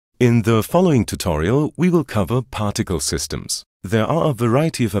In the following tutorial, we will cover particle systems. There are a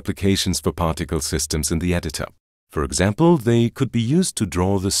variety of applications for particle systems in the editor. For example, they could be used to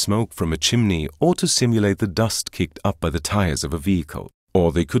draw the smoke from a chimney or to simulate the dust kicked up by the tires of a vehicle.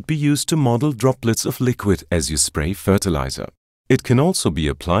 Or they could be used to model droplets of liquid as you spray fertilizer. It can also be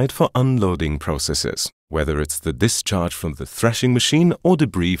applied for unloading processes, whether it's the discharge from the threshing machine or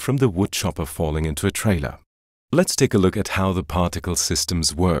debris from the wood chopper falling into a trailer. Let's take a look at how the particle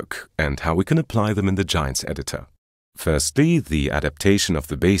systems work and how we can apply them in the Giants editor. Firstly, the adaptation of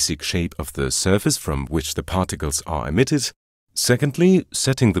the basic shape of the surface from which the particles are emitted. Secondly,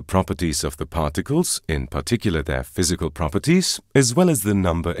 setting the properties of the particles, in particular their physical properties, as well as the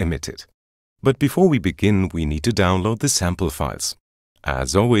number emitted. But before we begin, we need to download the sample files.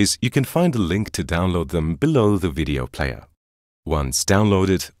 As always, you can find a link to download them below the video player. Once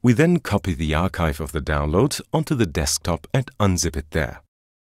downloaded, we then copy the archive of the download onto the desktop and unzip it there.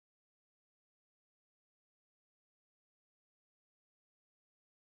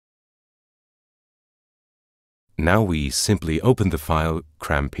 Now we simply open the file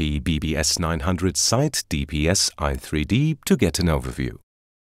crampy BBS900 site DPS i3D to get an overview.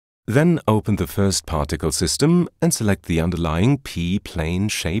 Then open the first particle system and select the underlying P-plane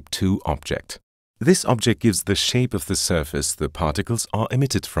shape 2 object. This object gives the shape of the surface the particles are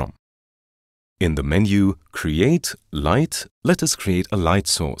emitted from. In the menu Create Light, let us create a light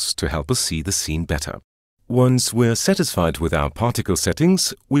source to help us see the scene better. Once we're satisfied with our particle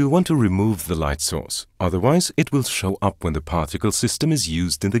settings, we want to remove the light source, otherwise it will show up when the particle system is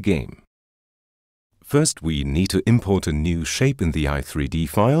used in the game. First, we need to import a new shape in the i3D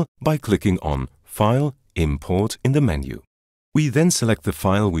file by clicking on File, Import in the menu. We then select the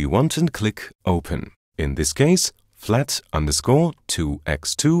file we want and click Open, in this case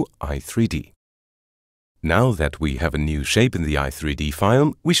flat_2x2 i3D. Now that we have a new shape in the i3D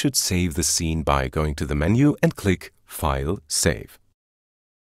file, we should save the scene by going to the menu and click File, Save.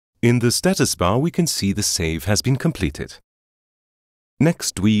 In the status bar, we can see the save has been completed.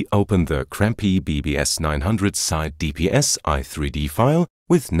 Next, we open the crampy BBS900 site DPS i3D file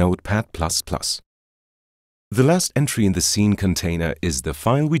with Notepad++. The last entry in the scene container is the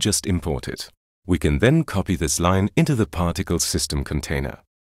file we just imported. We can then copy this line into the particle system container.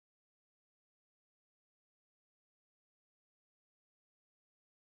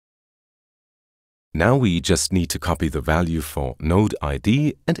 Now we just need to copy the value for node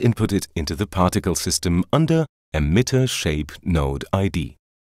ID and input it into the particle system under Emitter Shape Node ID.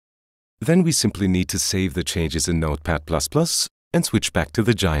 Then we simply need to save the changes in Notepad++ and switch back to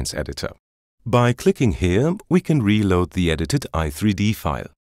the Giants editor. By clicking here, we can reload the edited i3D file.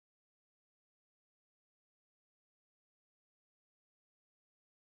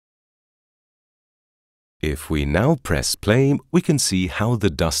 If we now press play, we can see how the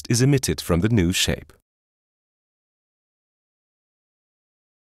dust is emitted from the new shape.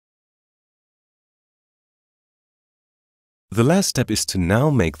 The last step is to now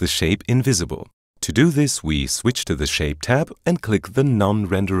make the shape invisible. To do this, we switch to the Shape tab and click the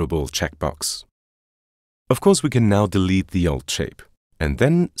Non-Renderable checkbox. Of course, we can now delete the old shape, and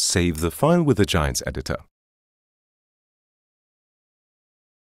then save the file with the Giants editor.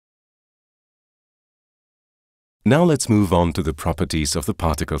 Now let's move on to the properties of the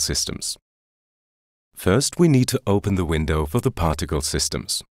particle systems. First, we need to open the window for the particle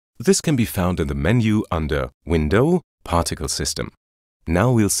systems. This can be found in the menu under Window, Particle System.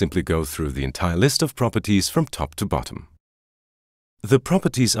 Now we'll simply go through the entire list of properties from top to bottom. The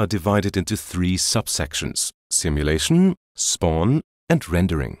properties are divided into 3 subsections: Simulation, Spawn, and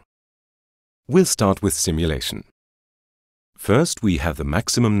Rendering. We'll start with Simulation. First, we have the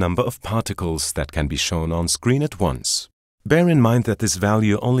maximum number of particles that can be shown on screen at once. Bear in mind that this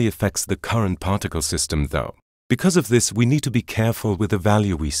value only affects the current particle system though. Because of this, we need to be careful with the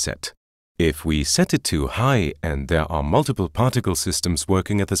value we set. If we set it too high and there are multiple particle systems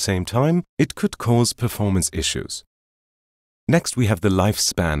working at the same time, it could cause performance issues. Next, we have the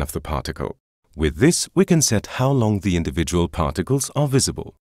lifespan of the particle. With this, we can set how long the individual particles are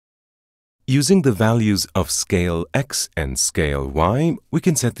visible. Using the values of scale x and scale y, we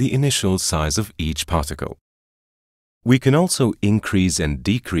can set the initial size of each particle. We can also increase and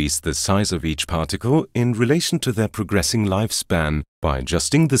decrease the size of each particle in relation to their progressing lifespan by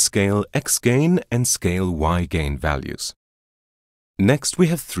adjusting the scale x gain and scale y gain values. Next, we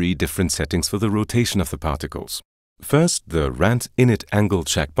have 3 different settings for the rotation of the particles. First, the Rand Init Angle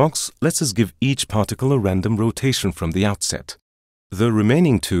checkbox lets us give each particle a random rotation from the outset. The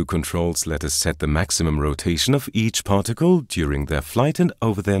remaining 2 controls let us set the maximum rotation of each particle during their flight and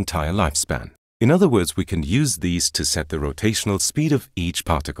over their entire lifespan. In other words, we can use these to set the rotational speed of each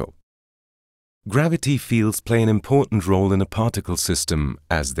particle. Gravity fields play an important role in a particle system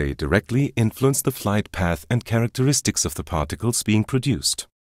as they directly influence the flight path and characteristics of the particles being produced.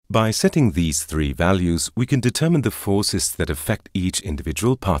 By setting these three values, we can determine the forces that affect each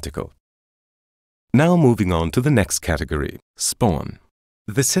individual particle. Now moving on to the next category, spawn.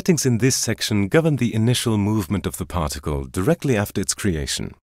 The settings in this section govern the initial movement of the particle directly after its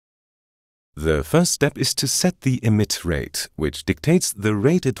creation. The first step is to set the emit rate, which dictates the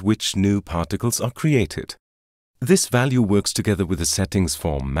rate at which new particles are created. This value works together with the settings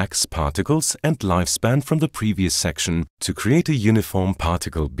for max particles and lifespan from the previous section to create a uniform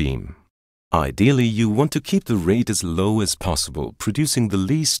particle beam. Ideally, you want to keep the rate as low as possible, producing the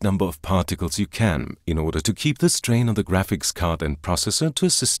least number of particles you can in order to keep the strain on the graphics card and processor to a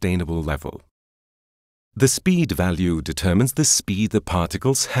sustainable level. The speed value determines the speed the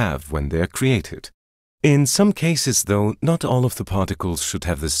particles have when they are created. In some cases, though, not all of the particles should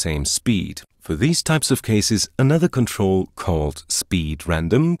have the same speed. For these types of cases, another control called speed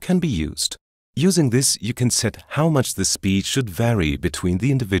random can be used. Using this, you can set how much the speed should vary between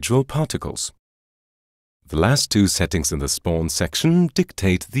the individual particles. The last two settings in the spawn section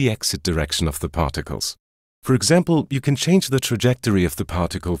dictate the exit direction of the particles. For example, you can change the trajectory of the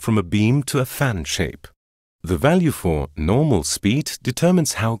particle from a beam to a fan shape. The value for normal speed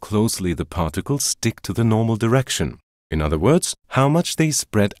determines how closely the particles stick to the normal direction. In other words, how much they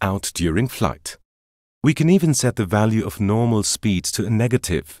spread out during flight. We can even set the value of normal speed to a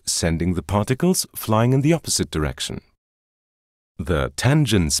negative, sending the particles flying in the opposite direction. The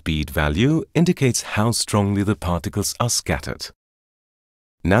tangent speed value indicates how strongly the particles are scattered.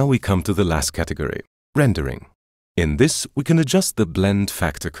 Now we come to the last category, rendering. In this, we can adjust the blend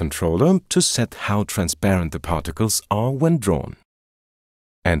factor controller to set how transparent the particles are when drawn.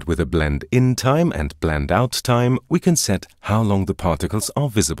 And with a blend in time and blend out time, we can set how long the particles are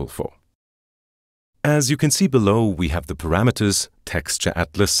visible for. As you can see below, we have the parameters texture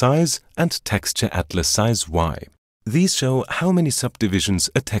atlas size and texture atlas size Y. These show how many subdivisions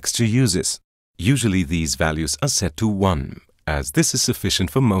a texture uses. Usually these values are set to 1, as this is sufficient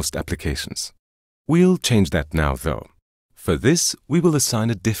for most applications. We'll change that now though. For this, we will assign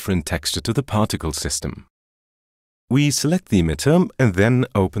a different texture to the particle system. We select the emitter and then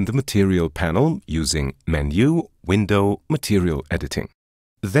open the Material panel using Menu, Window, Material Editing.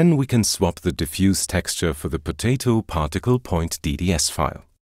 Then we can swap the diffuse texture for the potato particle point DDS file.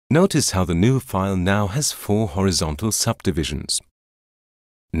 Notice how the new file now has 4 horizontal subdivisions.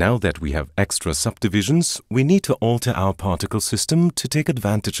 Now that we have extra subdivisions, we need to alter our particle system to take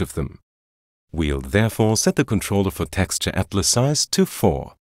advantage of them. We'll therefore set the controller for texture atlas size to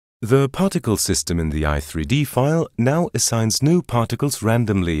 4. The particle system in the i3D file now assigns new particles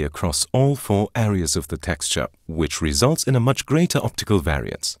randomly across all 4 areas of the texture, which results in a much greater optical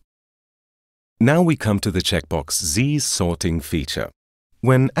variance. Now we come to the checkbox Z sorting feature.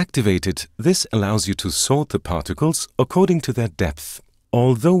 When activated, this allows you to sort the particles according to their depth,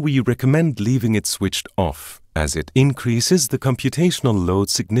 although we recommend leaving it switched off, as it increases the computational load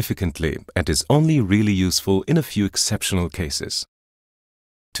significantly and is only really useful in a few exceptional cases.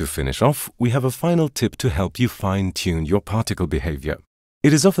 To finish off, we have a final tip to help you fine-tune your particle behavior.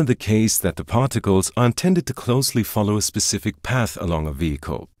 It is often the case that the particles are intended to closely follow a specific path along a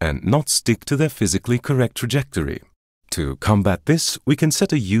vehicle and not stick to their physically correct trajectory. To combat this, we can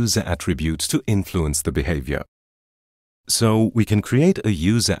set a user attribute to influence the behavior. So we can create a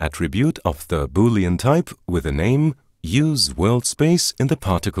user attribute of the Boolean type with a name useWorldSpace in the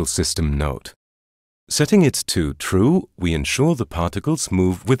particle system node. Setting it to true, we ensure the particles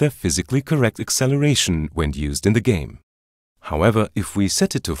move with their physically correct acceleration when used in the game. However, if we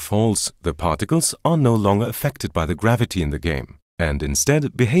set it to false, the particles are no longer affected by the gravity in the game, and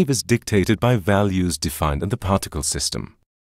instead behave as dictated by values defined in the particle system.